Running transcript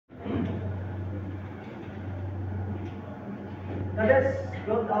Cadets,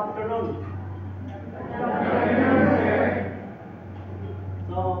 good afternoon.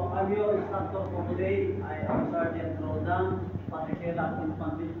 So, I'm your instructor for today. I am Sgt Roldan F Fadriquela in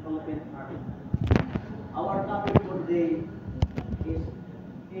Philippine Army. Our topic for today is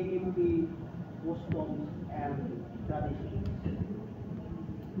AMP, customs, and traditions.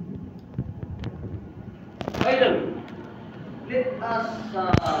 Idol, let us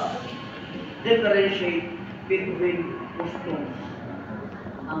differentiate between customs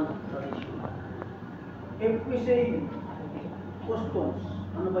and tradition. If we say customs,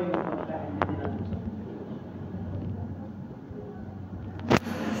 ano ba yung pagkaintindi natin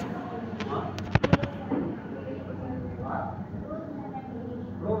sa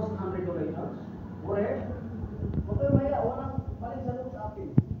rules and regulations? Correct? Okay, maya, walang paling sa sa akin.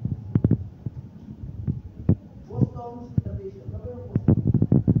 Customs, tradition.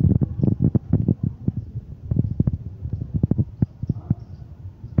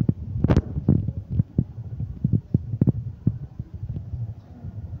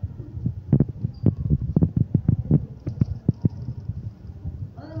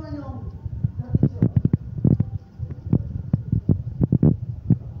 Ano ba yung customs?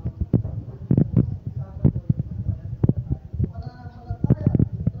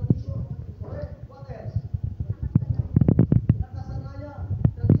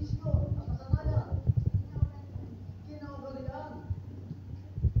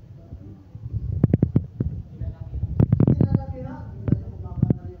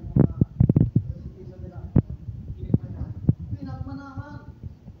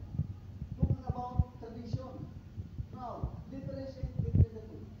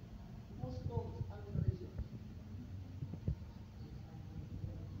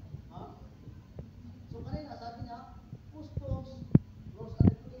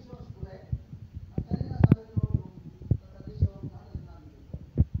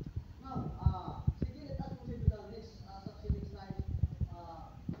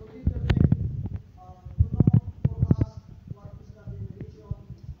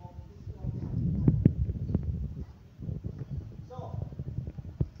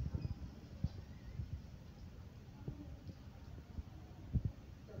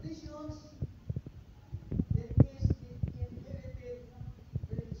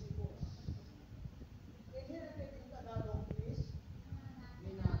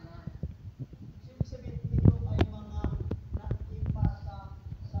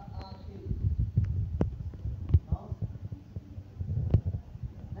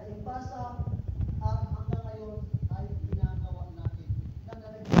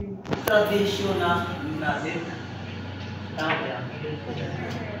 Tradisyon na natin.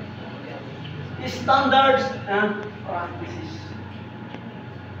 Standards and practices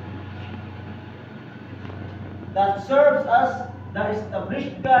that serves as the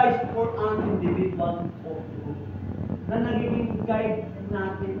established guide for an individual or group. Na nagiging guide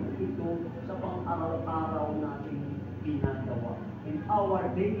natin ito sa pang-araw-araw nating ginagawa in our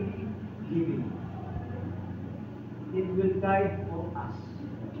daily living. It will guide for us.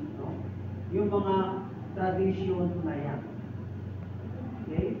 Yung mga tradisyon na yan.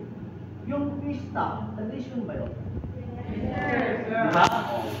 Okay? Yung pista, tradisyon ba yun? Yes, sir. Diba?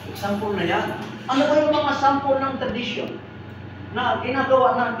 Oh, example na yan. Ano ba yung mga sample ng tradisyon na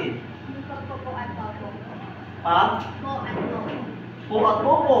ginagawa natin? Yung pagpupuan po. Ha? Po at po. Po at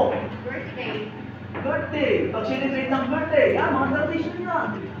po. Birthday. Birthday. Pag-celebrate ng birthday. Yan, mga tradisyon yan.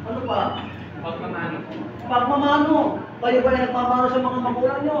 Ano pa? Pagmamano. Pagmamano. Kayo ba yung nagmamano sa mga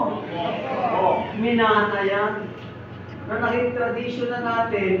magulang nyo? Oo. Minana yan. Na naging tradisyon na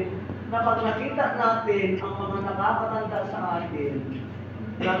natin na pag nakita natin ang mga nakakatanda sa atin,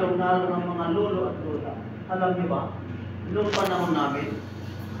 lalo-lalo ng mga lolo at lola. Alam niyo ba, noong panahon namin,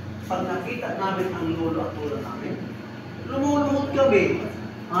 pag nakita namin ang lolo at lola namin, lumulunod kami.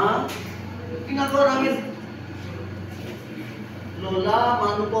 Ha? Ginagawa namin, lola,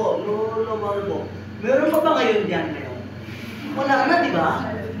 mano po, lolo, mano po. Meron pa ba ngayon yan ngayon? Wala na, di ba?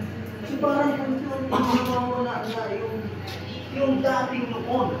 Kasi parang wala na yung dating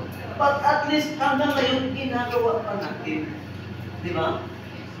noon. But at least hanggang ngayon, ginagawa pa natin. Di ba?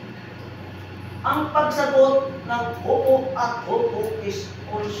 Ang pagsagot ng opo at opo is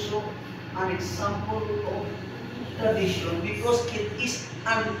also an example of tradition because it is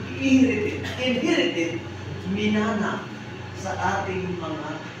an inherited minana sa ating mga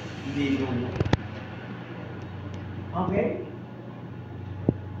ninuno. Okay?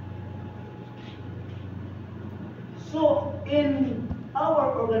 So, in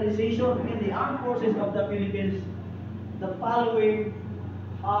our organization, in the Armed Forces of the Philippines, the following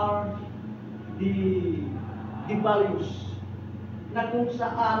are the values na kung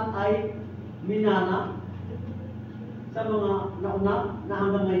saan ay minana sa mga nauna na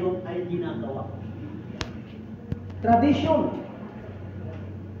hanggang ngayon ay ginagawa. Tradition.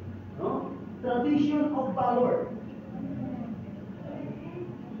 No? Tradition of valor.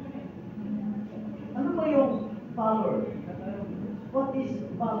 Ano ba yung valor? What is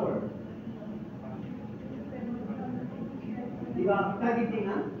valor? Diba?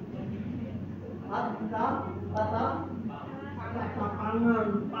 Kagitingan? At katapangan,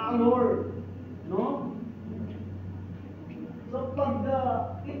 valor. No? So pag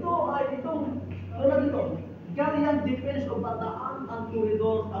itong tulad ito, Gallian defense of Bataan and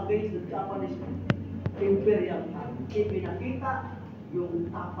corridor against the Japanese Imperial Army. Ipinakita yung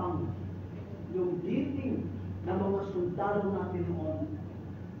tapang, yung giting ng mga sundalo natin noon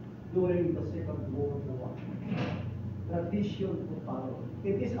during the Second World War. Tradition to follow.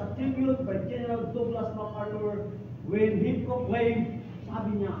 It is attributed by General Douglas MacArthur when he proclaimed,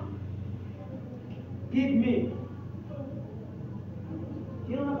 sabi niya, give me.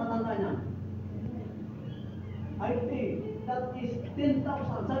 Sino nakatanda niya? I think that is 10,000.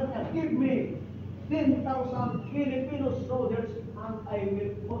 Sabi niya, give me 10,000 Filipino soldiers and I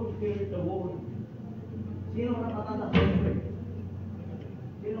will conquer the world. Sino nakatanda sa history?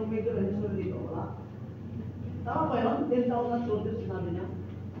 Sino major history dito? Wala? Tama ba yun? 10,000 soldiers sinabi niya?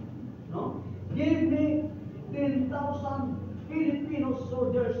 No? Give me 10,000 Filipino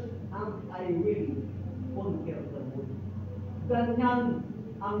soldiers and I will conquer the world. Ganyan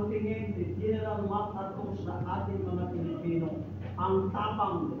ang tingin ni General MacArthur sa ating mga Pilipino, ang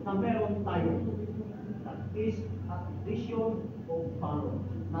tapang na meron tayo. That is a tradition of valor.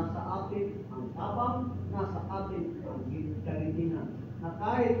 Nasa atin ang tapang, nasa atin ang kagitingan. Na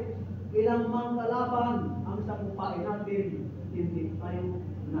kahit ilang mga kalaban ang sakupain natin, hindi tayo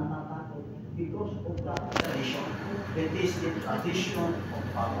natatakot because of that tradition. It is the tradition of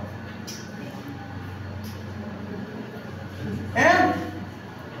valor. And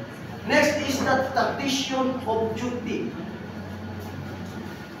next is the tradition of duty.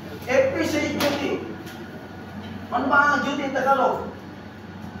 Every say duty. Ano ba ang duty in Tagalog?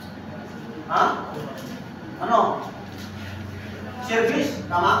 Ha? Ano? Service?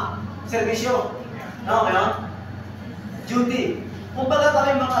 Tama? Servisyo? Tama ba yun? Duty. Kung baga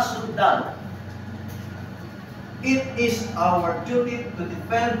kami mga sundalo, it is our duty to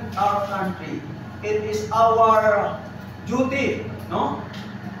defend our country. It is our duty, no?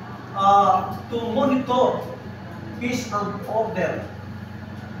 To monitor peace and order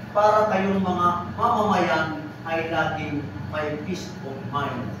para kayong mga mamamayan ay laging may peace of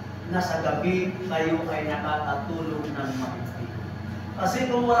mind na sa gabi kayo ay nakakatulog ng maigi.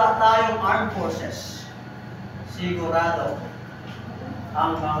 Kasi kung wala tayong armed forces, sigurado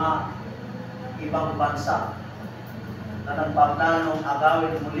ang mga ibang bansa na nagpaplanong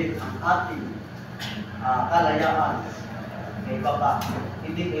agawin muli ang ating kalayaan ay baka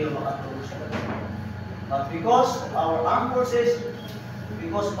hindi kayo makatulog sa gabi. But because of our armed forces,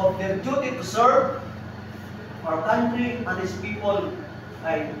 because of their duty to serve our country and its people,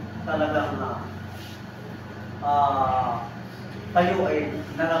 ay talagang tayo ay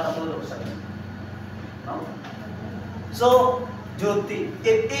nakakatulog sa gabi. No? So, duty.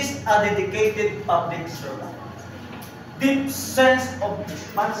 It is a dedicated public servant. Deep sense of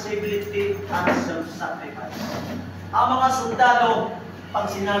responsibility and self-sacrifice. Ang mga sundalo, pag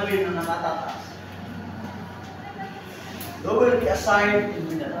sinabi na nakatatas, you will be assigned in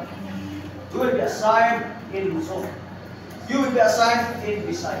Mindanao. You will be assigned in Luzon. You will be assigned in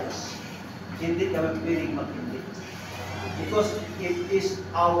Visayas. Hindi kami piling mag-hindi. Because it is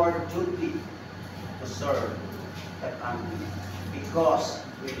our duty to serve the country. Because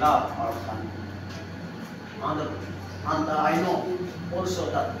we love our country. And I know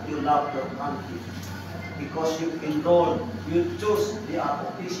also that you love your country. Because you enroll, you choose the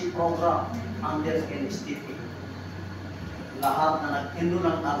ROTC program under NSTP. Lahat na nag-enroll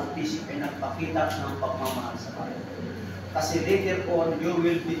ng ROTC ay nagpakita ng pagmamahal sa bayan. Kasi later on, you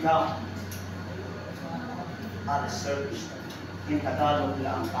will become a reservist. In Tagalog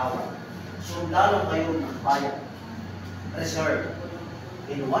nila ang tawag. Sundalo kayo ng bayan. Reserve.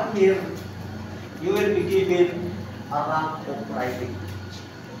 In 1 year, you will be given a rank of private.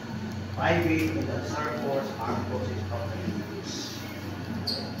 Private in the Reserve Force, Armed Forces of the Philippines.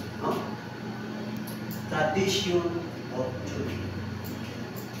 No? Tradition of duty.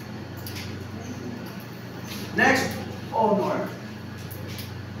 Next, honor.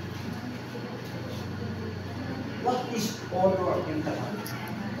 What is honor in Tagalog?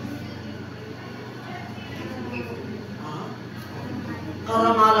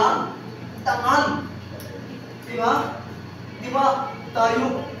 Karangalan, tangal. Diba? Di ba?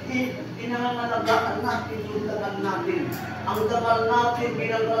 Tayo, pinangangalagaan natin yung dangal natin. Ang dangal natin,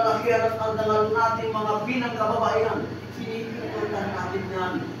 pinangalakihan at ang dangal natin, mga pinangkababayan. Pinipinagdan natin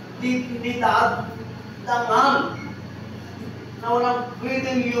yan. Dignidad, dangal. Na walang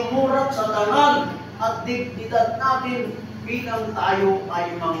pwedeng yumurat sa dangal at dignidad natin bilang tayo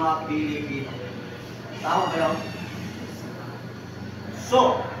ay mga Pilipino. Tama ba yun?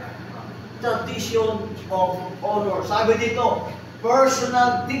 So, tradition of honor. Sabi dito,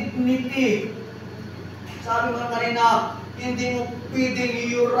 personal dignity. Sabi mo kanina, hindi mo pwedeng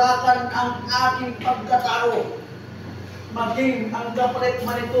iurakan ang aking pagkatao. Maging ang dapat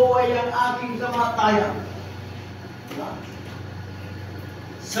manito ay ang aking kamatayan.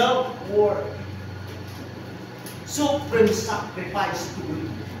 Self-worth. Supreme sacrifice to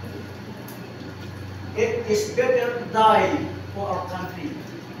me. It is better to die for our country.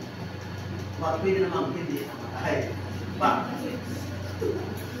 But pwede naman hindi namatay.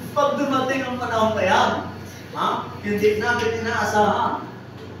 Pag dumating ang panahon na yan, hindi natin inaasahan.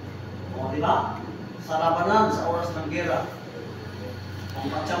 O, di ba? Sa labanan, sa oras ng gera,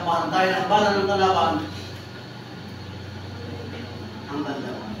 kung matsambahan tayo ng bala ng kalaban, ang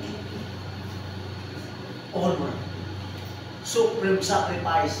ganda. Honor. Supreme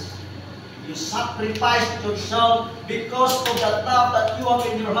sacrifice. You sacrifice yourself because of the love that you have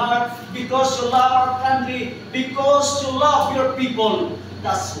in your heart, because you love our country, because you love your people.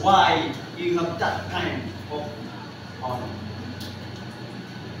 That's why you have that kind of honor.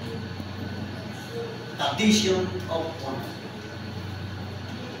 Tradition of honor.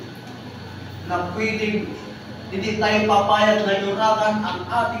 Na pwedeng hindi tayo papayag na yurakan ang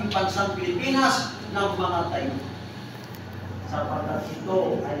ating bansang Pilipinas ng mga tayo. Sapagkat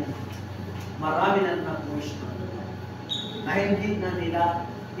ito ay marami na nag-wish na hindi na nila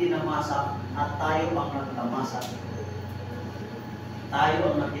tinamasa at tayo ang nagtamasa. Tayo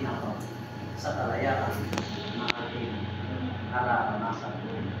ang natinapag sa kalayaan na ating nararanasan.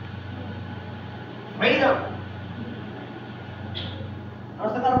 Freedom! Ano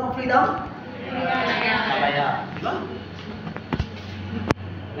sa karoon ng freedom? Kalayaan. Diba?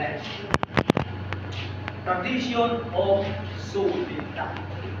 Next. Tradition of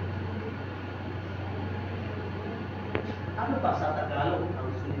solidarity. Ano ba sa Tagalog ang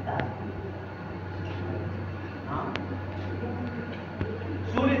solidarity?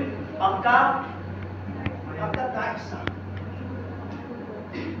 Sulit, pagkakaisa.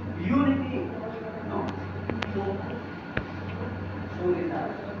 Unity, no? So,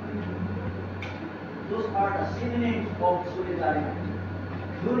 solidarity. Those are the synonyms of solidarity.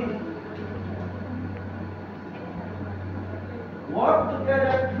 Unity. Work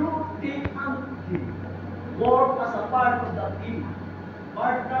together through team and team. Work as a part of the team.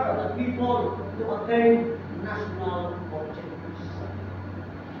 Partner of the people to attain national objectives.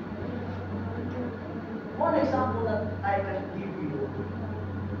 One example that I can give you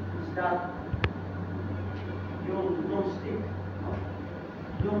is that yung non-stick,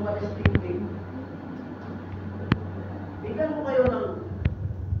 yung ballistic thing. Bigyan mo kayo ng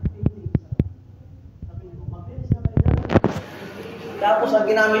tapos ang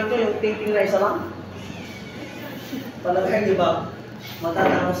ginamit ko yung thinking na isa lang. Palagay, di ba?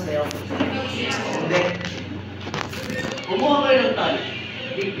 Matatangos kayo. Hindi. Kumuha kayo ng tali.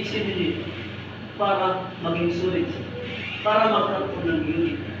 Tigpisin din dito. Para maging sulit siya. Para magkaroon ng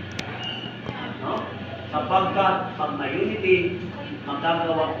unity. No? Sapagkat pag may unity,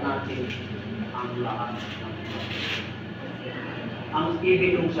 magagawa natin ang lahat. Ang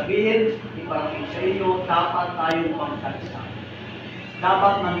ibig kong sabihin, iparating sa inyo, dapat tayong pagkakisa.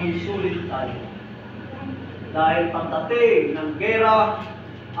 Dapat maging sulit tayo. Dahil pagdating ng gera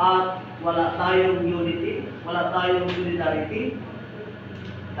at wala tayong unity, wala tayong solidarity,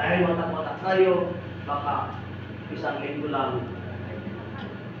 dahil watak-watak tayo, baka isang linggo lang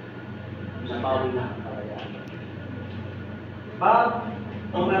nabawi na ang kalayaan. Pag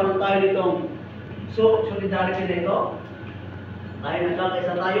kung meron tayo ditong solidarity nito, dahil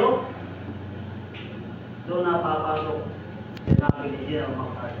nagkakaisa tayo, doon napapasok sinabi ni General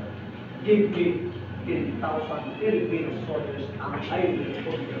MacArthur, give me 10,000 Filipino soldiers and I will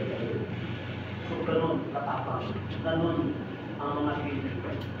hold your life. So ganun katapang, ganun ang mga Pilipino.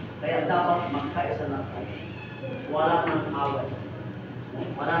 Kaya dapat magkaisa na tayo. Wala nang away.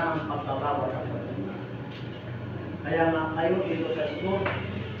 Wala nang pagkabawal. Kaya nga kayo dito sa school,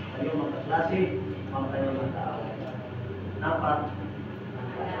 kayo magkaklase, kayo magkaaway. Dapat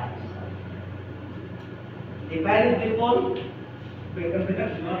magkaisa. Divided people,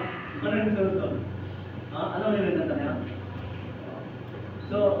 bigyan-bigyan, di ba? Ano yung sagot doon? Ano yung nilagyan niya?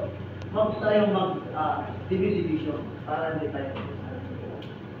 So, Huwag tayong mag-division para hindi tayo.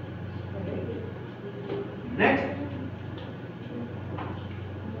 Okay. Next.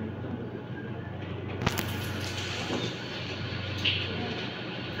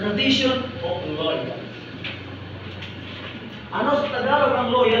 Tradition of loyalty. Ano sa Tagalog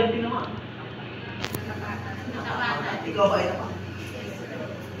ang loyalty naman? Ikaw ba ito pa?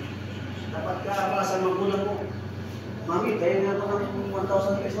 Dapat ka para sa magulang mo. Mami, kaya nga ba ng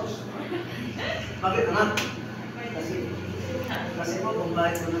 1,000 pesos? Bakit anak? Kasi mo kung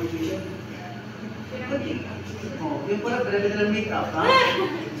bakit mo ng tuition. Oh, yung pala pwede ng make-up, ha?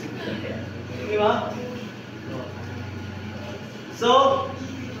 Di ba? So,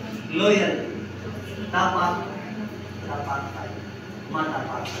 loyalty. Tapat tayo.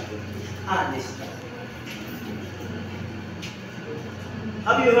 Matapat tayo. Honest tayo.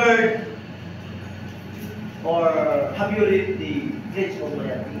 Have you heard or have you read the Pledge of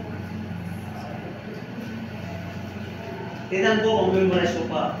Loyalty? Tignan ko kung memorize ko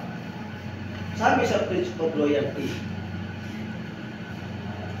pa. Sabi sa Pledge of Loyalty,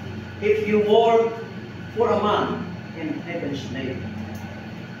 if you work for a man in heaven's name,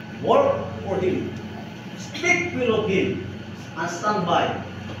 work for him, speak well of him, and stand by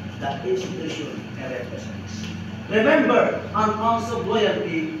the institution he represents. Remember, an ounce of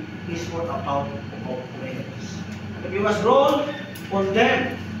loyalty is worth a pound of praise. If you must roll on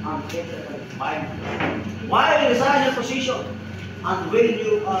them and take the fine, while you resign your position, and when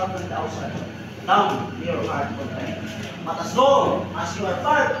you are on the outside, down your heart on them. But as long as you are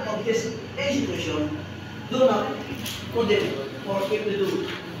part of this institution, do not condemn, for if you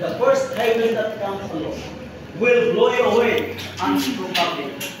do, the first heaven that comes along will blow you away, and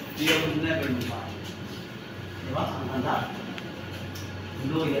probably you will never move on. Diba? Ang handa.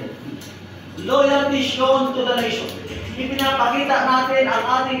 Loyalty. Loyalty shown to the nation. Ipinapakita natin ang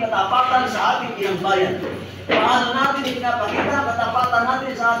ating katapatan sa ating inang bayan. Paano natin ipinapakita ang katapatan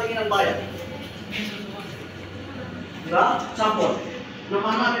natin sa ating inang bayan? Diba? Sample.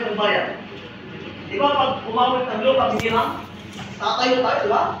 Naman natin ang bayan. Diba pag umawit ang lupa, hindi na? Tatayo tayo,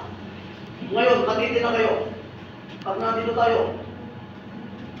 diba? Ngayon, matiti na kayo. Pag nandito tayo,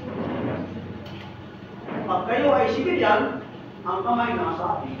 pag kayo ay civilian, ang kamay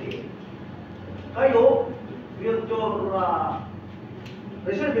nasa ating. Kayo, future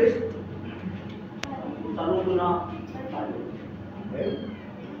reservist, saludo na tayo. Okay?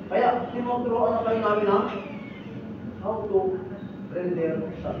 Kaya, tinuturoan na kayo namin na how to render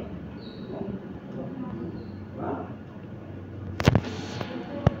service. Diba?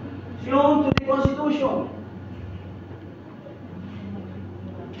 Shown to the Constitution.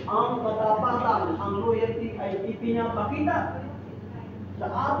 Ang katapatan, ang loyalty ay ipinapakita sa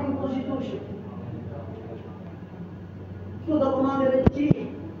ating Constitution. To the Commander-in-Chief.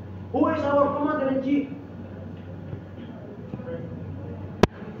 Who is our Commander-in-Chief?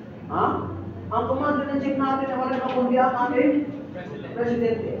 Ha? Ang Commander-in-Chief natin ay wala na kundi ang ating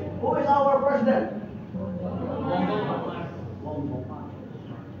Presidente. Who is our President?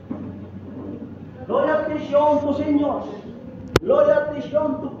 Loyalty shown to seniors. Loyalty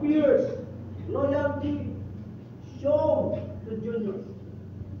shown to peers. Loyalty shown to juniors.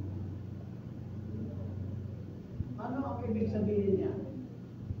 Ano ang ibig sabihin niya?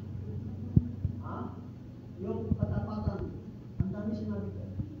 Ha? Yung katapatan. Ang dami sinabi ko.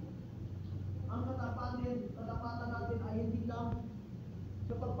 Ang katapatan natin ay hindi lang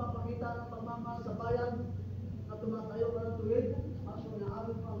sa pagpapakita ng pagmamahal sa bayan na tumatayo ka ng tuwid at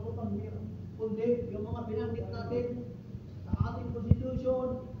sunaabot pa ang upang kundi yung mga binanggit natin sa ating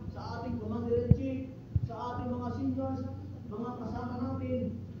Constitution, sa ating Commander-in-Chief, sa ating mga seniors, mga kasama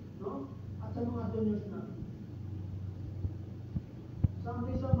natin, no? At sa mga juniors natin.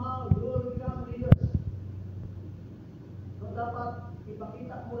 Somehow, you will become leaders. So, dapat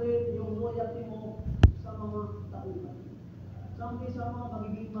ipakita mo rin yung loyalty mo sa mga tauhan. Someday sa mga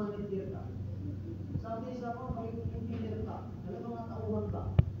magiging manager ka. Someday sa mga magiging engineer ka. Dahil mga tauhan ka.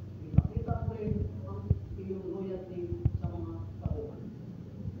 Ipakita mo rin ang iyong loyalty sa mga tauhan.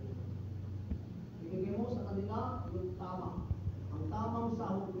 Ibigay mo sa kanila yung tama. Ang tamang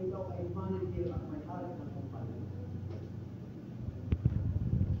sahod mo ikaw ay manager at may-ari ng kumpanya.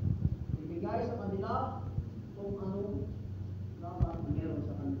 Ibigay sa kanila kung anong dapat meron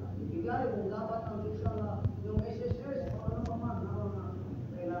sa kanila. Ibigay kung dapat ang yung SSS o ano pa man na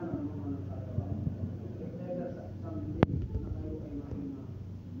kailangan ng mga nagtatrabaho. If ever someday na kayo ay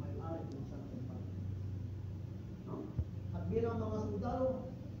may-ari ng isang kumpanya. No? At bilang mga sundalo,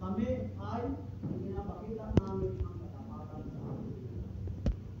 kami ay pinapakita namin ang katapatan sa amin.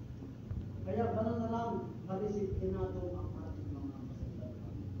 Kaya gano'n na lang, kalisipin natin ang ating mga masundalo.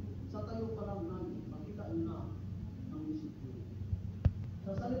 Sa pagkatayo pa lang namin, makita nyo na ang disiplina.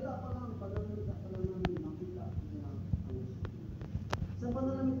 Sa salita pa lang, pagkakita pa lang namin, makita nyo na ang disiplina. Sa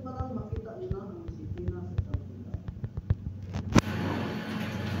pananamit pa lang, makita nyo na ang disiplina sa isang tunda.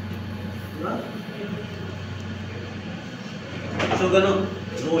 Diba? So, ganun.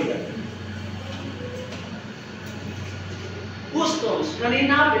 Loyal. Customs,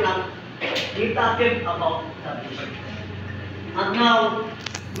 kanina we talked about submission. And now,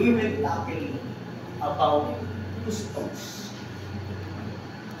 we will tackle about customs.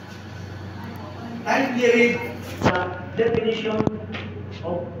 Kindly read the definition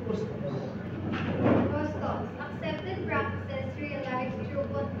of customs. Customs, accepted practices realized through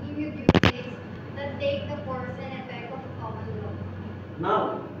continued usage that take the force and effect of common law.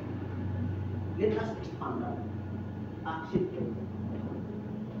 Now, let us expand that. Accepted.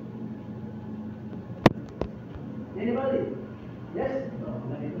 Anybody? Yes?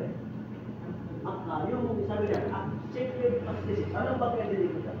 Ganito eh. Yung sabi niya, accepted practices. Ano ba kaya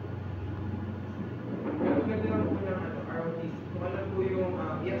dito siya? Pero ganda lang po ng ROTC. Kung ano po yung,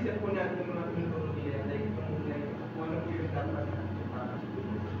 i-accept po natin yung mga tinuturo nila. Like, kung ano po yung dapat.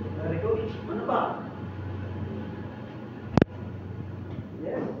 Very good. Ano ba?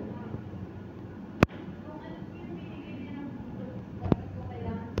 Yes?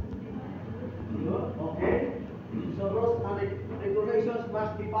 Okay. So rules and regulations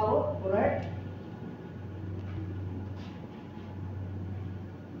must be followed, correct?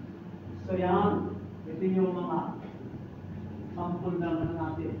 So yan, ito yung mga sample naman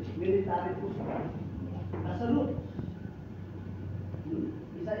natin. Military pushback. Salute.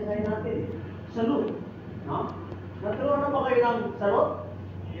 Isa-isahin natin. Salute. No? Naturuan na ba kayo ng salute?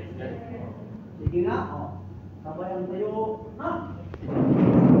 Yes. Sige nga, o. Sabayan tayo. Ha?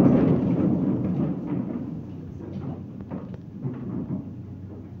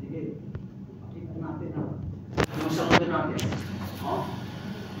 Sige. Pakita natin ha. Yung saludo natin. O?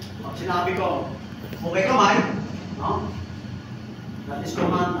 Pag sinabi ko, okay kamay. No? That is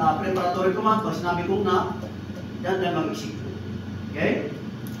command, preparatory command. Pag sinabi ko na, yan tayo mag-isip. Okay?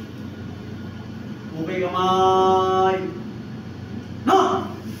 Okay kamay. No!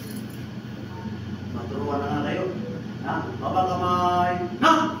 Maturuan na nga kayo. Ha? Baba kamay.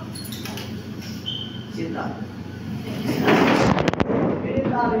 No! Sit down.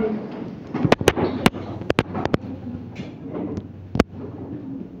 Military.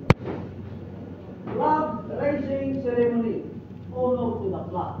 Flag raising ceremony. Honor to the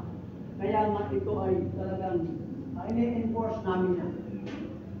flag. Kaya nga ito ay talagang ini-enforce namin yan.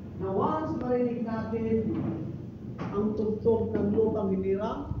 Na once marinig natin ang tugtog ng lupang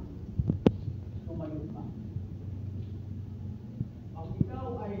hinirang, tumayo ka. Pag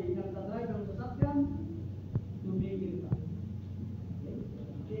ikaw ay nagdadrive ng sasakyan, tumigil ka. Okay?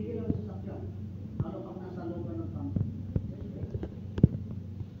 Tumigil ang sasakyan. Ano pag nasa looban ng kampo?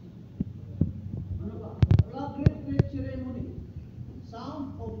 Ano ba? Flag raising ceremony.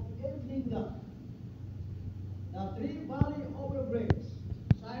 Sound of ending gun. The three valley overbreaks.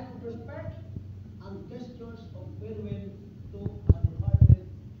 Sign of respect and gestures of farewell to a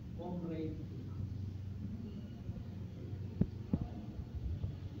departed comrade.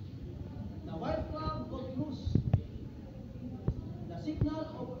 The white flag continues. The signal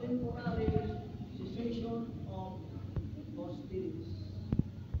of temporary cessation of hostilities.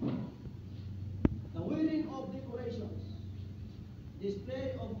 The wearing of decorations.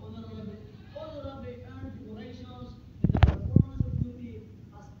 Display of honorably earned decorations and the performance of duty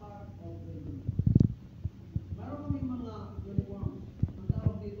as part of the unit. Meron kaming mga uniforms. Ang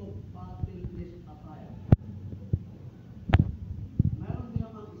tawag dito, battle dress attire. Meron din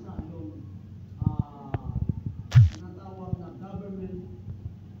naman isa yung tinatawag na government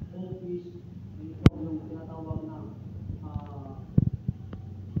office uniform, yung tinatawag na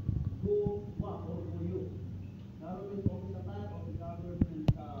GUWA or GUYU. Government office attire or government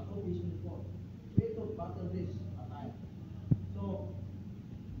office uniform. Ito, battle dress attire. So,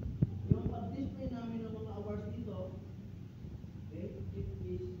 yung pag-display namin ng mga awards dito, okay, it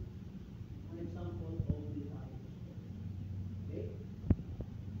is an example of this item. Okay?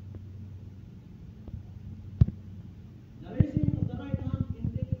 The raising of the right hand in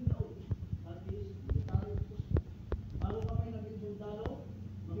taking the oath, that is military custom. Bago kami naging sundalo,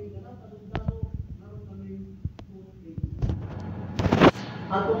 maging ganap na sundalo, naroon kami oath-taking.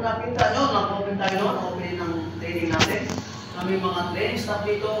 At kung nakita nyo, na-open tayo noon, open ng training natin. Kami mga training staff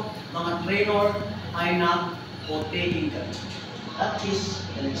dito, mga trainer ay na-oath-taking kami. That is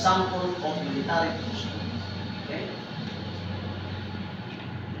an example of military custom. Okay?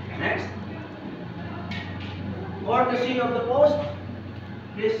 Next. Courtesy of the post.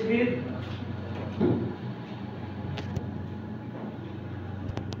 Please read.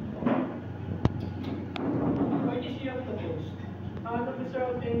 Courtesy of the post. An officer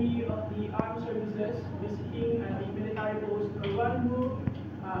of any of the armed services visiting a military post or one who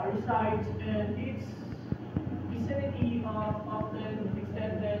resides in its vicinity often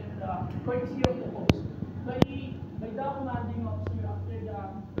extended the courtesy of the post by the commanding officer after the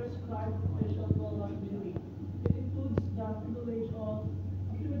prescribed official call has been made. It includes the privilege of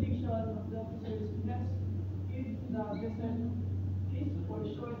accommodation of the officer's guests if the visit is for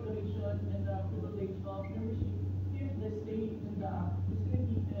short duration and the privilege of membership if the stay in the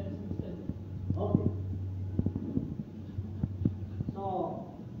vicinity is extended. Okay. So,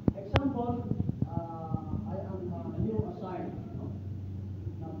 example, I am new assigned, no?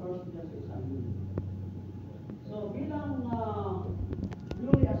 Na first just assigned. So, bilang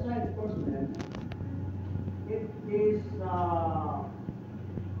newly assigned personnel, it is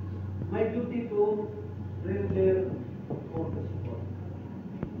my duty to render courtesy.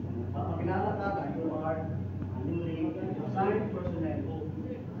 Papakilala ka na you are newly assigned personnel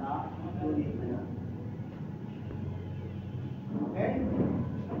sa unit na yan. Okay?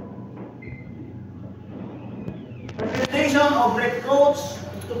 Presentation of recruits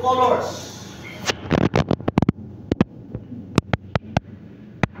to colors.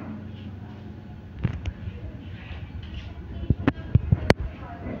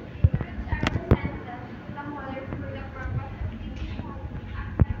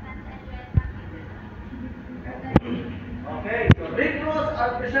 Okay, so recruits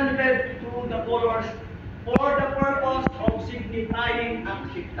are presented to the colors for the purpose of signifying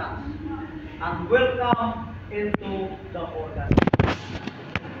acceptance and welcome into the organization.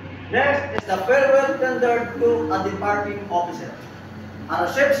 Next is the farewell tendered to a departing officer. A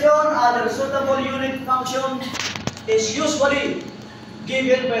reception at the suitable unit function is usually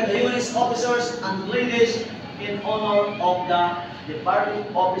given by the unit's officers and ladies in honor of the departing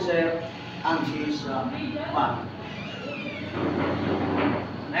officer and his family.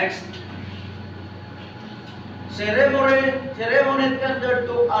 Next, ceremony tendered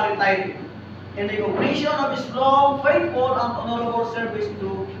to a retiree in recognition of his long, faithful, and honorable service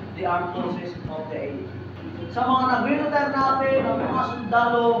to the armed forces of the age. Sa mga nag-retire natin, ng mga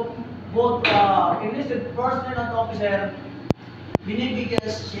sundalo, both enlisted personnel and officer, binibigyan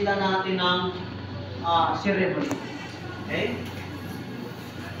sila natin ng ceremony. Okay?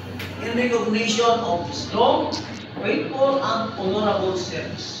 In recognition of his long, faithful, and honorable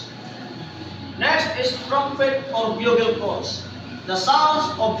service. Next is trumpet or bugle calls. The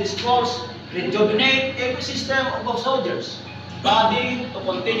sounds of these calls rejuvenate every system of soldiers, body to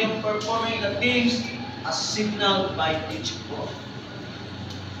continue performing the things as signaled by each call.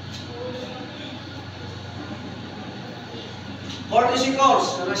 Courtesy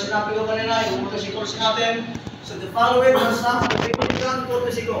calls. Kaya sinabi ko kanina, yung courtesy calls natin. So the following are some significant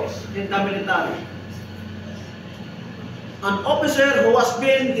courtesy calls in the military. An officer who has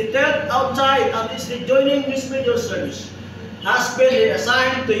been detailed outside and is rejoining his major service has been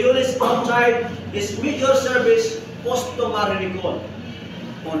reassigned to units outside his major service customarily called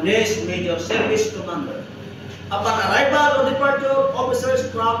on his major service commander. Upon arrival or departure, officers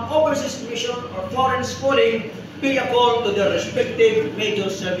from overseas mission or foreign schooling pay a call to their respective major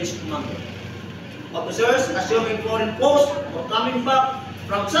service commander. Officers assuming foreign post or coming back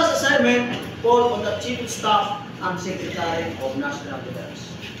from such assignment call on the Chief of Staff and Secretary of National Defense.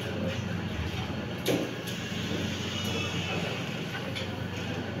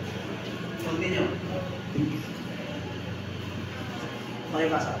 Continue.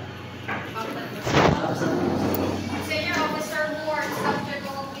 Pakibasa. Senior officer who are subject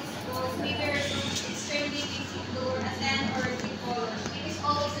of these calls may be extremely busy to attend or receive calls. It is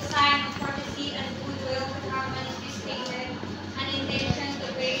always a sign of courtesy and goodwill to have manifested an intention to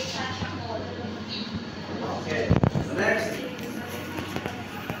pay such a call. Okay. Next.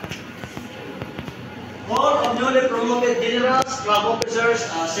 All of newly promoted generals, club officers,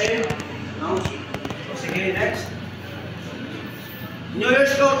 same. No? So, sige, next. New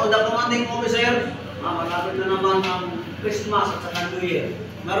Year's call on the commanding officer. Malapit na naman ang Christmas at saka New Year.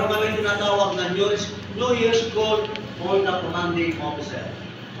 Meron kami tinatawag na New Year's call on the commanding officer.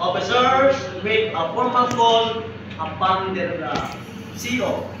 Officers make a formal call upon their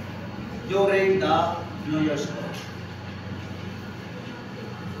CO during the New Year's call.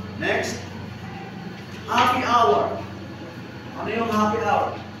 Next, happy hour. Ano yung happy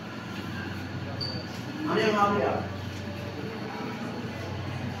hour? Ano yung happy hour?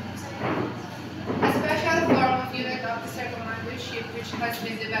 A special form of unit officer commandership leadership which has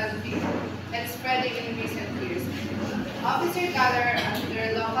been developing and spreading in recent years. Officer Color at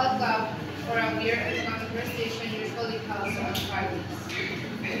their local club for a beer and conversation usually held on Fridays.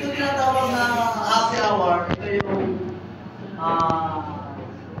 Ito tinatawag na happy hour. Ito yung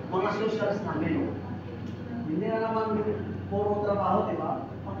mga socials namin. Hindi na naman puro trabaho, di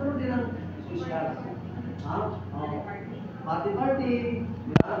ba? Magkaroon din ng social. Ha? Party-party.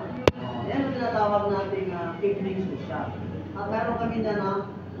 Di ba? Yan ang tinatawag nating evening social. At meron kami na na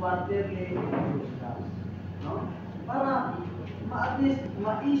quarterly social. No? Para at least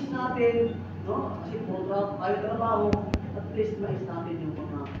ma-ease natin, no? Kasi kung tayo trabaho, at least ma-ease natin yung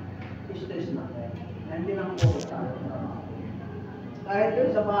mga stress natin. Hindi lang po tayo trabaho. Kahit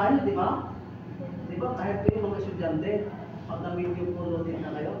yun sa bahay, di ba? Di ba? Kahit yung mga estudyante, pag na-video call din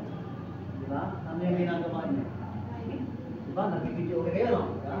na kayo, di ba? Ano yung ginagawa niyo? Di ba? Nag-video kayo, no?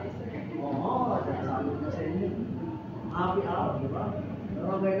 Oo, sabi ko na sa inyo. Happy hour, di ba?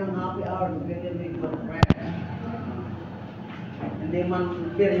 Pero kayo ng happy hour, together with your friend. Hindi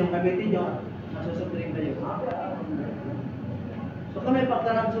man beer yung gamitin nyo, masusubring kayo. Happy hour. So kami,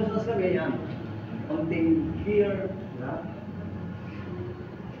 pagka nagsusulas kami, yan. Konting beer, di ba?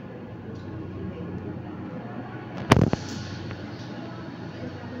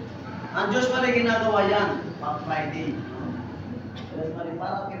 Ang Diyos pa rin ginagawa yan, pag Friday. Diyos pa rin,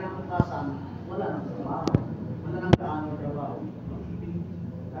 para kinabukasan, wala nang trabaho. Wala nang kaano trabaho.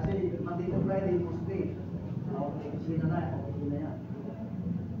 Kasi Monday to Friday, mostly. Okay na yan.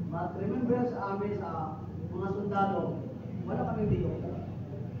 But remember sa amin, sa mga sundalo, wala kami dito.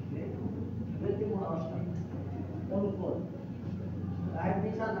 Okay? 24 hours na. On-call. Kahit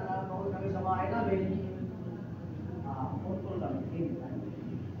minsan, nakakawal kami sa bahay namin, on-call lang, anytime.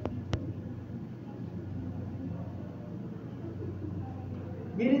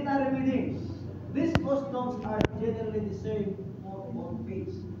 Military meetings. These customs are generally the same for all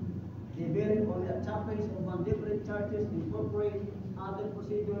faiths. They vary on the chapters of different churches incorporate other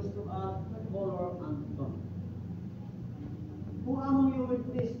procedures to add color and tone. Kung among you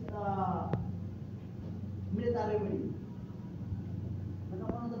witness military wedding.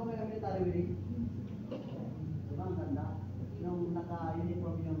 Nakakuha na ba kayo ng military wedding? Diba ang ganda? Yung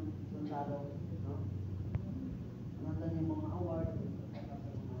naka-uniform yung sundalo. No? Nandang yung mga award.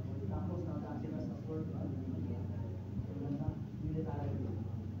 Tapos nakasaan sila sa court. Military wedding.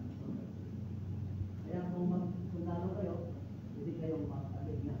 Kaya kung mag-sundalo kayo, hindi kayong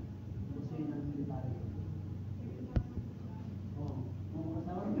mag-alig na. Gusto yun ng military. Mga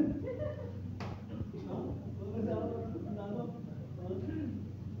kasama nyo.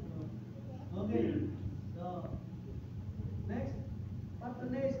 Okay. So, next,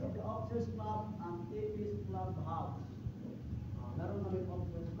 patronage of the Officers Club and AP's Club House. Meron kami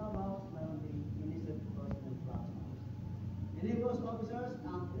Officers Club House, meron din Innocent Personnel Club House. Enables officers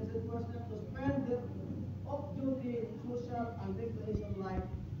and innocent personnel to spend their off-duty social and recreation life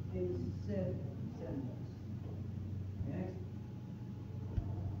in said centers. Next.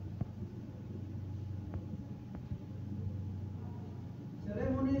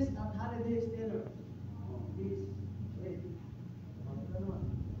 Ceremonies at holidays dinner. Please, wait.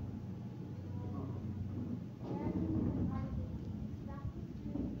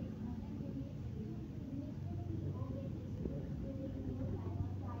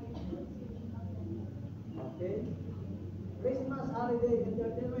 Okay. Christmas holiday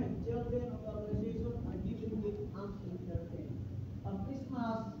entertainment. Children of the organization are given gift and entertainment. Pag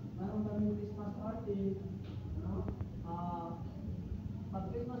Christmas, meron kami Christmas party. No? Pag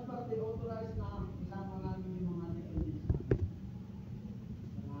Christmas party, authorized na isama namin yung mga dependents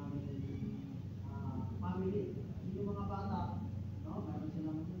namin. Family. Yung mga bata, no? Meron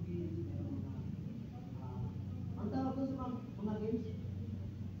silang cookies, meron mga ang tawag ko sa mga games?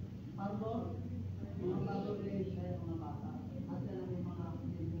 Parlor? Mga parlor games kaya mga bata. At yan ang yung mga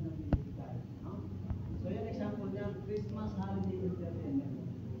games na binibigay. No? So yan example niyan, Christmas holiday entertainment.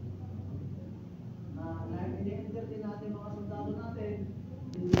 Ini-entertain natin mga sundalo natin.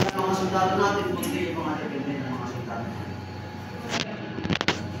 Hindi na mga sundalo natin, kundi yung mga depende ng mga sundalo.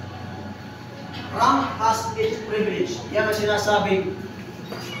 Rank has its privilege. Yan ang sinasabing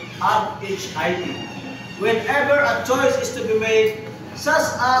RHIT. Whenever a choice is to be made, such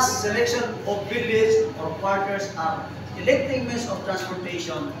as selection of village or quarters are electing means of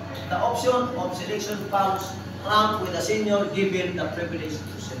transportation, the option of selection falls rank with the senior given the privilege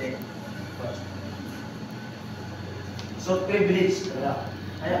to select first. So, privilege.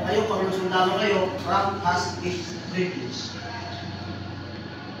 Kaya kayo, pag sundalo kayo, rank has its privilege.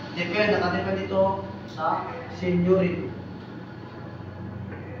 Depende, nakadepende ito sa seniority.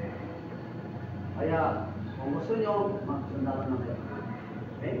 Kaya, Kung gusto nyo, magsundalan na kayo.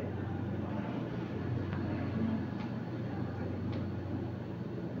 Okay?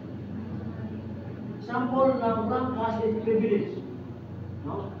 Sample ng rank has its privilege.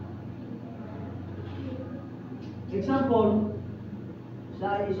 No? Example,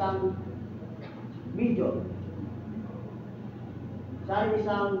 sa isang major, sa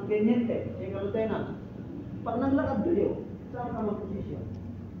isang teniente, second lieutenant, pag naglakad kayo, saan ka mag-posisyon?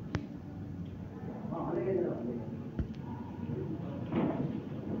 Halika nyo lang.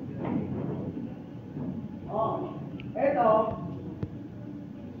 Eto,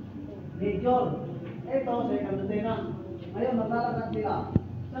 major. Eto, second lieutenant. Ngayon, maglalakad sila.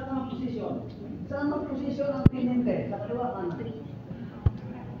 Saan ka mag-posisyon? Saan mag-posisyon ang teniente? Sa kaliwa ka na.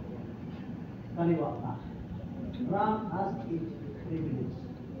 Kaliwa ka. Rank has its privilege.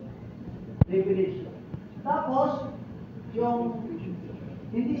 Privilege. Tapos, yung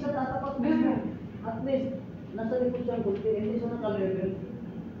hindi siya tatapat mismo. At least, nasa likod siyang gulti, hindi siya naka-level.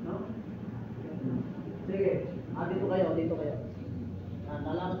 No? Sige. Dito kayo.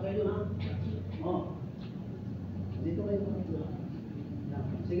 Lalakad kayo, ha? Dito kayo.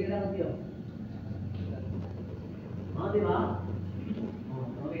 Sige, lakad kayo. Di ba?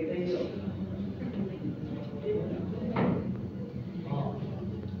 Okay, thank you.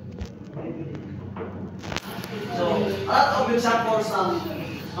 So, a lot of examples ng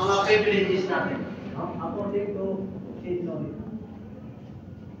mga privileges natin. No? According to state law.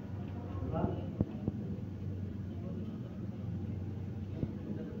 Diba?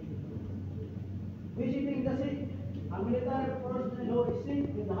 Visiting the sick. Ang military personnel who is sick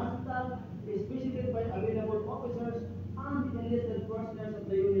in the hospital is visited by available officers and enlisted personnel of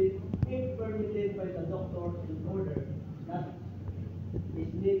the unit if permitted by the doctor in order that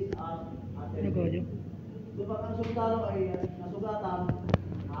is needs are attended. So pag ang sundalo ay nasugatan,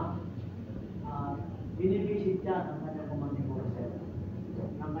 binibisit siya ng kanyang commanding officer,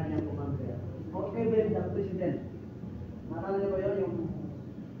 ng kanyang commander. Or even the president. Marami niyo ba yun yung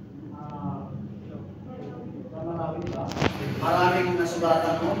maraming ba? Maraming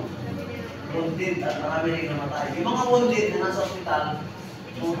nasugatan mo, wounded at marami rin namatay. Yung mga wounded na nasa ospital,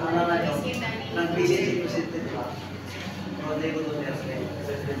 kung ano na nyo, nag-visit si President, di ba? Rodrigo Duterte.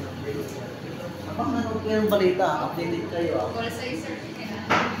 Kapag nanood kayo ng balita, updated kayo.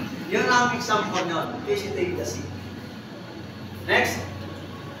 Yun ang example nyo, visiting the sick. Next,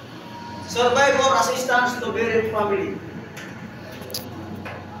 survivor assistance to bereaved family.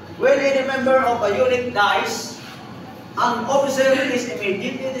 When any member of a unit dies, an officer is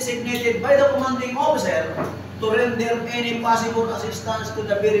immediately designated by the commanding officer to render any possible assistance to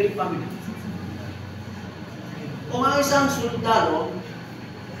the bereaved family. Kung ang isang sundalo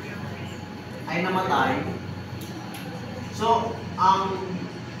ay namatay, so ang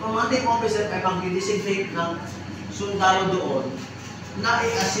commanding officer ay mag-designate ng sundalo doon na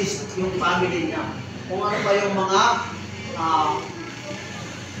i-assist yung family niya. Kung ano pa yung mga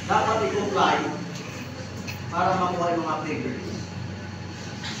dapat i-comply para makuha yung mga privileges.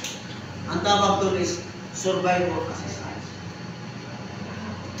 Ang tawag doon is survivor assistance.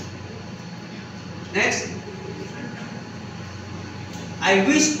 Next, I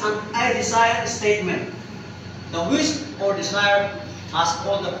wish and I desire statement. The wish or desire has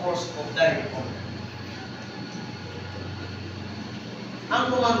all the force of direct order. Ang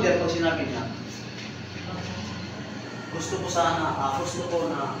commander, pag sinabi niya, gusto ko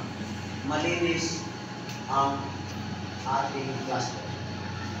na malinis ang ating cluster.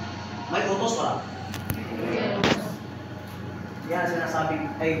 May utos pa. Yan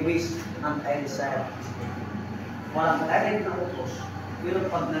sinasabing I wish and I desire. Walang direct na utos. Pero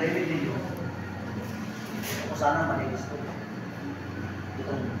pag narinig ninyo, kung sana malinis ito.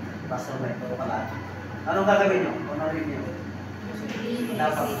 Itong cluster na ito pala. Anong gagawin nyo? Kung narinig nyo?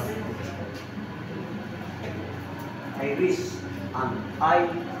 Dapat I wish and I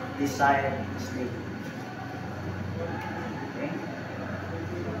desire state. Okay?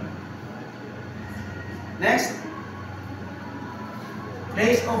 Next,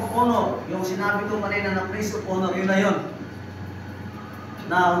 place of honor. Yung sinabi ko kanina na place of honor, yun na yun.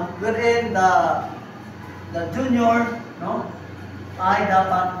 Now, wherein the junior, no, ay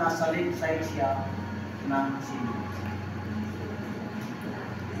dapat nasa left side siya ng senior.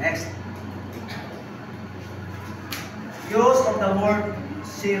 Next, use of the word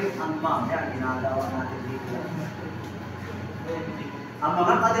sir and ma'am. Yan, ginagawa natin dito. Ang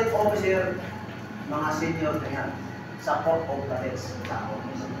mga cadet officer, mga senior na yan, support of cadets sa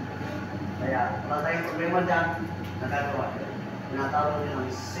office. Kaya, wala tayong problema dyan, nagagawa. Tinatawag nyo ng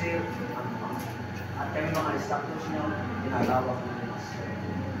sir and ma'am. At kami mga instructors nyo, ginagawa nyo ng sir.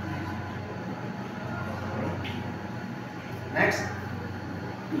 Okay? Next.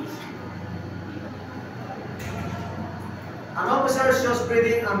 An officer shows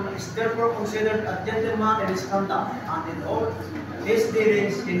breeding and is therefore considered a gentleman in his conduct, and in all his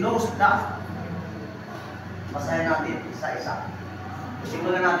dealings he knows that. Basahin natin isa-isa.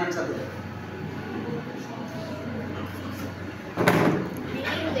 Simulan natin sa dulo.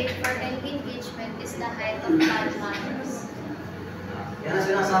 Being late for any engagement is the height of bad manners. Yan ang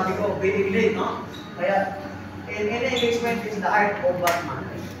sinasabi ko, being late, no? Kaya, in any engagement is the height of bad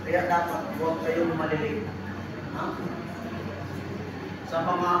manners. Kaya dapat huwag kayong malilate. Ha? Sa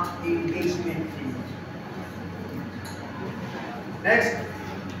mga engagement din. Next.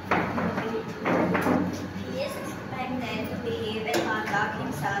 He is expected to behave and conduct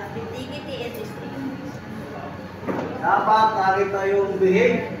himself with dignity and distinction. Dapat lagi tayong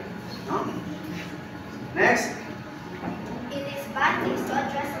behave. No? Next. It is bad taste to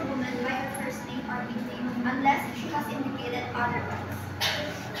address a woman by her first name or nickname unless she has indicated otherwise.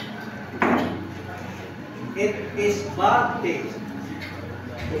 It is bad taste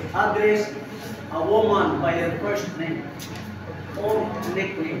to address a woman by her first name or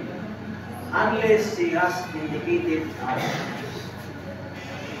nickname unless she has indicated otherwise.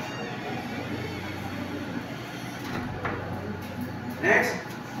 Next.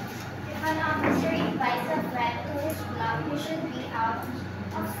 If an officer invites a friend to his club, he should be out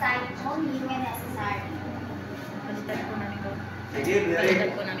of sight only when necessary. Sige,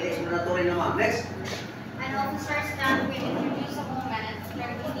 very explanatory naman. Next. An officer's staff will introduce a woman as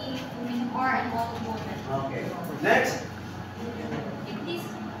their lady or an old woman. Okay. Next. It is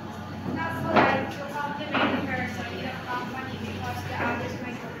not polite to compliment a person in a company because the others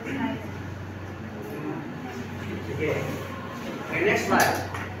might criticize. Sige. Okay, next slide.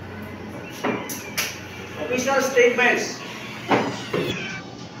 Official statements.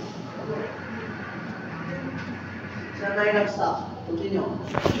 Saan tayo nag-stop? Continue.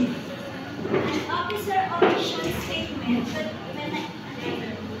 Officer official statement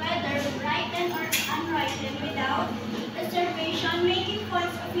whether written or unwritten without reservation making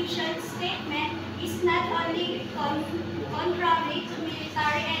false official statement is not only contrary to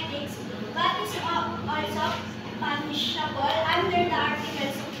military ethics but is also punishable under the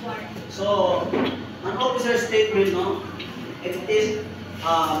Articles of War. So, an officer statement, no? It is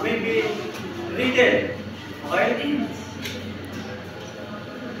maybe written, okay?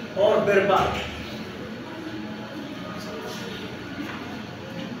 Or verbal.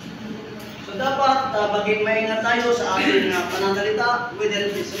 So, dapat maging maingat tayo sa ating pananalita, whether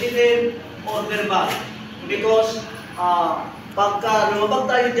it is written or verbal. Because pagka lumabag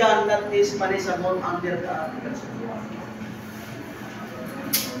tayo dyan, that is punishable under the Articles of War.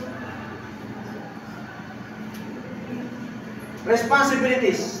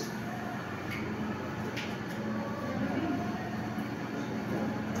 Responsibilities.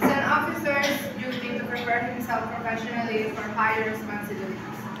 It's an officer's duty to prepare himself professionally for higher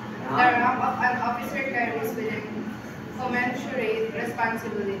responsibilities. The rank of an officer carries with him commensurate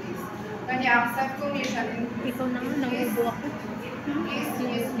responsibilities. When he accepts commission, it is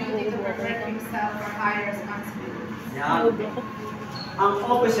his duty to prepare himself for higher responsibilities. Yan. Ang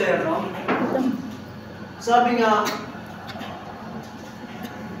officer, no? Sabi nga,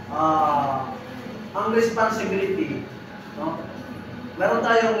 ang responsibility, no? Meron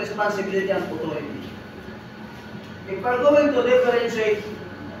tayong responsibility and authority. If we're going to differentiate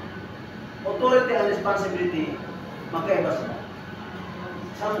authority and responsibility, magkaiba sila.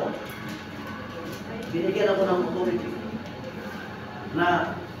 Example, binigyan ako ng authority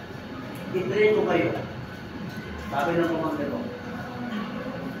na i-train ko kayo. Sabi ng commander ko,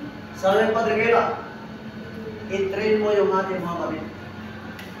 Sgt Fadriquela, i-train mo yung ating mga kabit.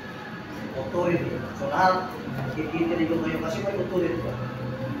 Authority. So lahat, ikitinig ko kayo kasi may authority ko.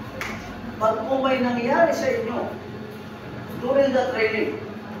 But kung may nangyari sa inyo during the training,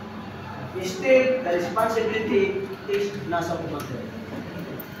 still the responsibility is nasa commander.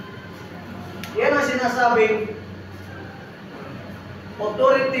 Yan ang sinasabing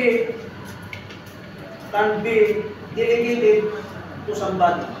authority can be delegated to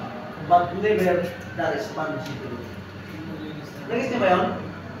somebody, but never the responsibility. Nagis niyo ba yun?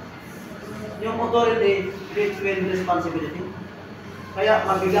 Yung authority between responsibility. Kaya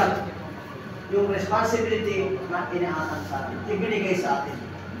mabigat yung responsibility na inaatang sa atin, ibinigay sa atin,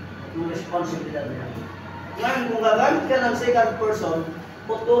 yung responsibility niya. Ngayon, kung gagamit ka ng second person,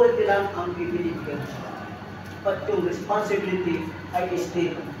 authority lang ang ibinigay sa atin. But yung responsibility ay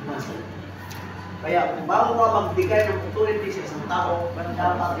still nasa. Kaya kung bago ka magbigay ng authority sa isang tao,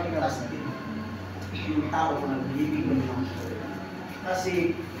 dapat i-trust din yung tao na nagbibigay ng authority. Kasi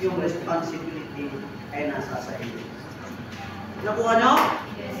yung responsibility safety ay nasa sa inyo. Nakuha nyo?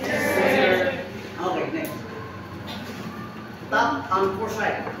 Yes, sir. Okay, next. Top and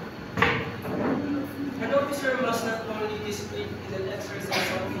foresight. An officer must not only display in an exercise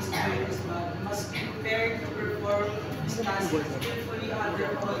of his duties, but must be prepared to perform his tasks skillfully under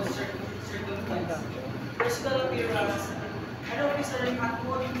all circumstances. Personal appearance. An officer at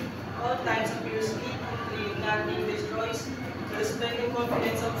all times appears neat and clean, nothing destroys the respect and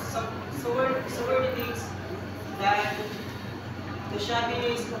confidence of subordinates that the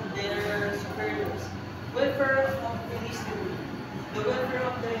shabbiness of their superiors. Welfare of the welfare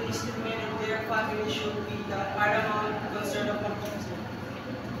of the enlisted men and their families should be the paramount concern of an officer.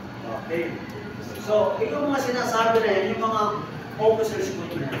 Okay. So, yung mga sinasabi na yan, yung mga officers ko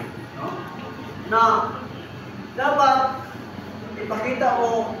na yan, no? Na dapat ipakita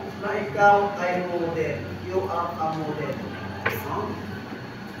mo na ikaw ay model. You are a model. No?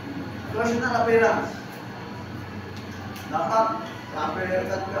 Personal appearance. Dapat proper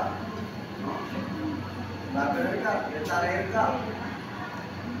haircut ka. No? Proper haircut, military haircut.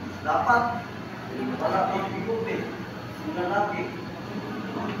 Dapat wala kang ikuti. Yung lalaki.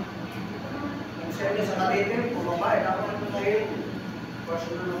 No? Kung sa inyo sa Cadets, kung babae, dapat ito kayo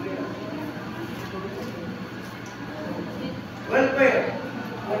personal appearance. Welfare.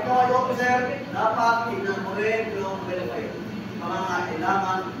 Kung ikaw ay officer, dapat tingnan mo rin yung welfare. Mga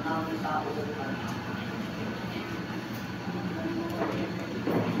kailangan ng tao.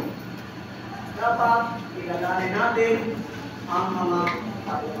 Dapat ilalani natin ang mga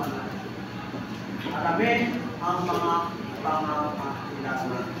tauhan. Alamin ang mga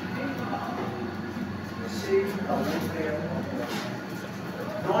pangangailangan. Seek the welfare.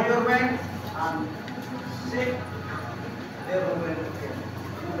 Know your way and seek their welfare.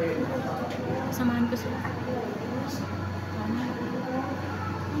 Samahan ko sila.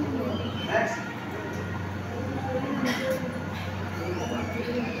 Next.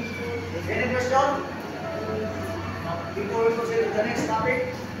 Any question? Before we proceed to the next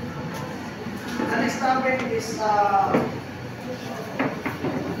topic. The next topic is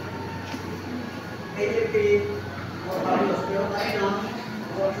AFP for values. Pero tayo na,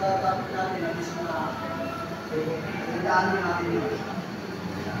 kung sa topic natin, nabis na pagdaan natin yun.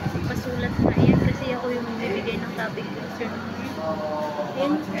 Pasulat na yan kasi ako yung bibigay ng topic ko, sir.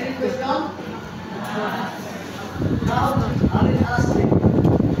 Any question? Now, I will ask you.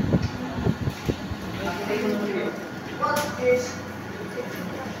 What is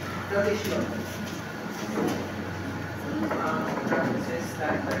tradition? Practices,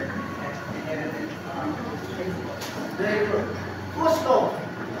 standard, and inherited. Very good. Gusto.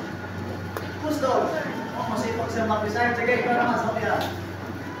 Gusto. Oh, masipag siya mag-design. Sige, ikaw naman sa kaya.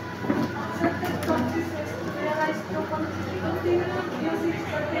 Certain practices to realize the continuous usage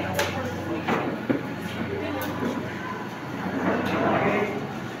for Okay.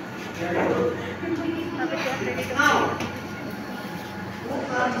 Very good. Now, who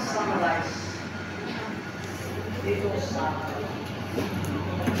can summarize dito sa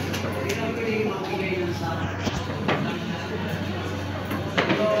pinapiling magbigay ng summary?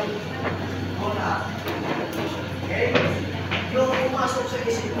 So, muna. Okay? Yung pumasok sa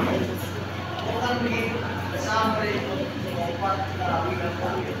isip mo, kung ano yung summary kung what we have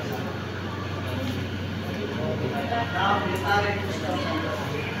done. Now, military custom.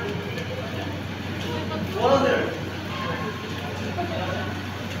 Order.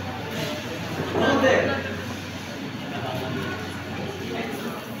 Order.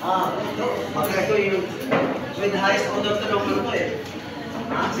 Ito yung with highest order to ng grupo eh.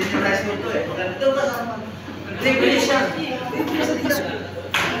 Senior high school to eh. Ito ba sa definition?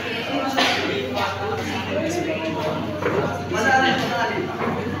 Malalim.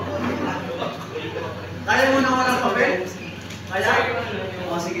 Kaya mo na walang papel? Kaya?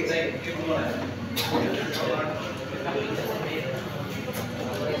 O sige.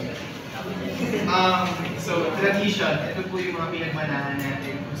 So, tradition, ito po yung mga pinagmanahan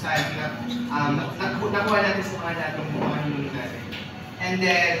natin kung saan nakuha natin sa mga dating mga nunod natin. And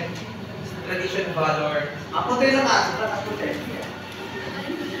then, tradition, valor. Puti lang ka, sa puti.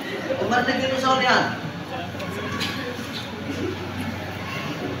 Umarnig dito sa yan.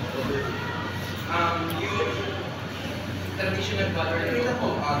 Yung traditional valor, ito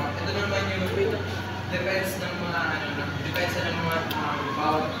po, ito naman yung defense ng mga, defense ng mga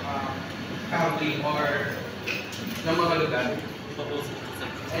bawat country or ng mga lugar.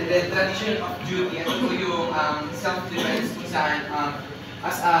 And then tradition of duty, ito po yung self-defense kung saan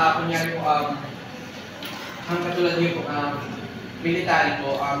as kunyari po ang katulad niyo po military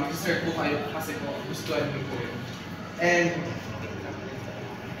po, mag-serve po kayo kasi po gustuhan niyo po yun. And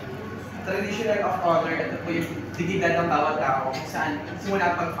traditional of honor, ito po yung dignidad ng bawat tao kung saan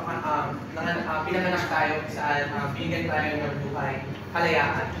simula pinanganak tayo kung saan binigyan tayo ng buhay,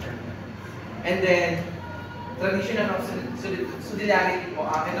 kalayaan. And then, traditional of solidarity po,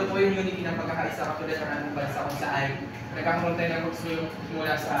 ito po yung unity ng pagkakaisa katulad ng ating bansa kung saan nagkakaroon tayo ng pagsulong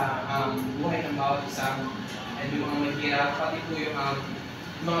mula sa buhay ng bawat isa and yung mga mahirap, pati po yung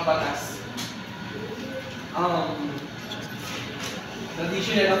mga batas.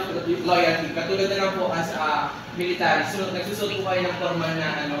 Traditional of loyalty, katulad na lang po as military. So, nagsusuot po kayo ng formal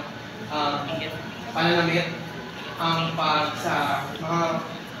na pananamit sa mga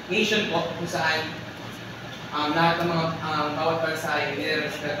nation po kung saan lahat ng mga bawat bansa ay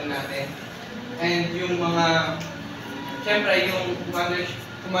nire-respeto natin. And yung mga, syempre yung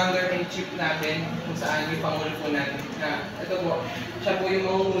commander-in-chief natin kung saan yung pangulo po natin na ito po, siya po yung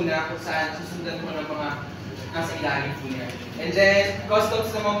mangunguna kung saan susundan po ng mga nasa ilalim po niya. And then,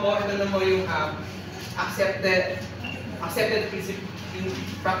 customs naman po, ito naman yung accepted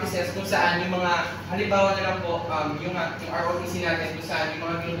practices kung saan yung mga, halimbawa na lang po, yung ROTC natin kung saan yung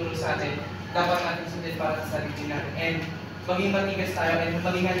mga tinuturo sa atin, dapat natin sundin para sa sarili natin. And maging matigas tayo and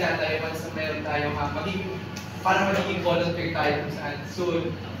maging handa tayo once na meron tayo, parang magiging volunteer tayo kung saan.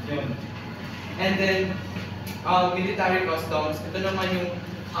 So, yun. And then, military customs, ito naman yung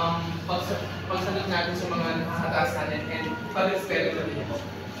pagsagot natin sa mga nakakataas natin and pag-respeto natin po.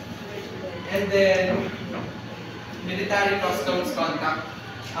 And then, military customs contact.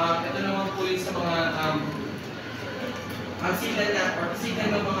 Ito naman po yung sa mga ang signal na or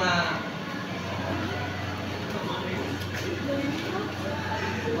signal ng mga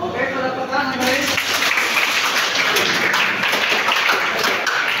Okay, palapatan guys.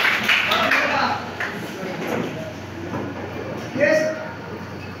 Yes.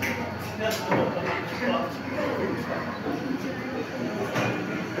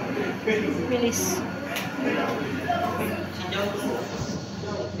 Bilis.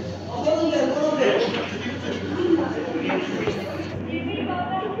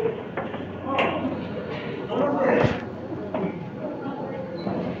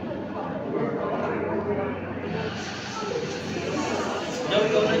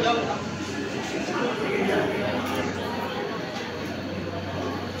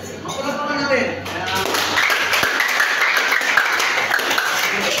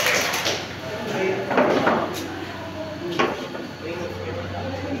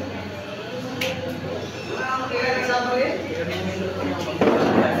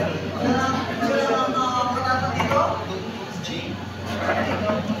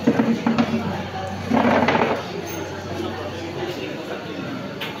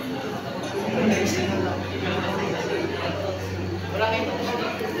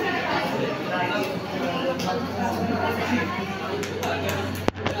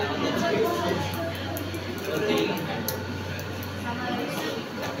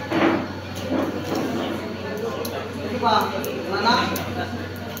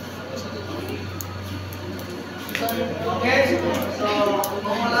 Okay, so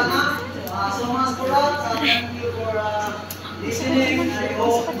kung wala na, so mga students, thank you for listening. I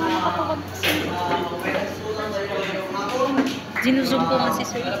hope na may natutunan tayo ngayong hapon. Zinuzum ko nga si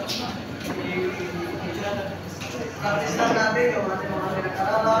Sir. Practice lang natin yung ating mga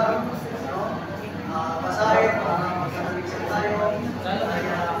pinag-aralan. Basahin, magkakaligsan tayo.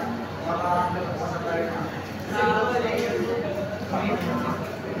 Kaya makakapasa tayo na.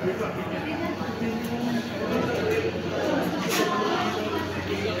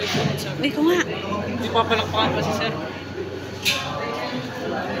 Uy, ko nga. Ipapalakpakan pa si Sir.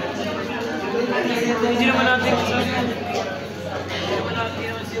 Hindi naman natin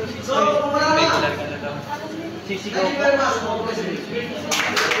So, kung wala na, sisigaw thank you very much for listening.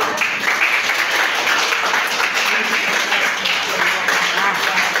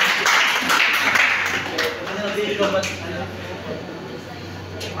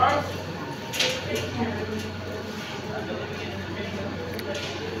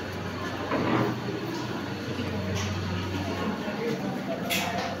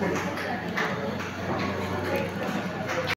 Thank you.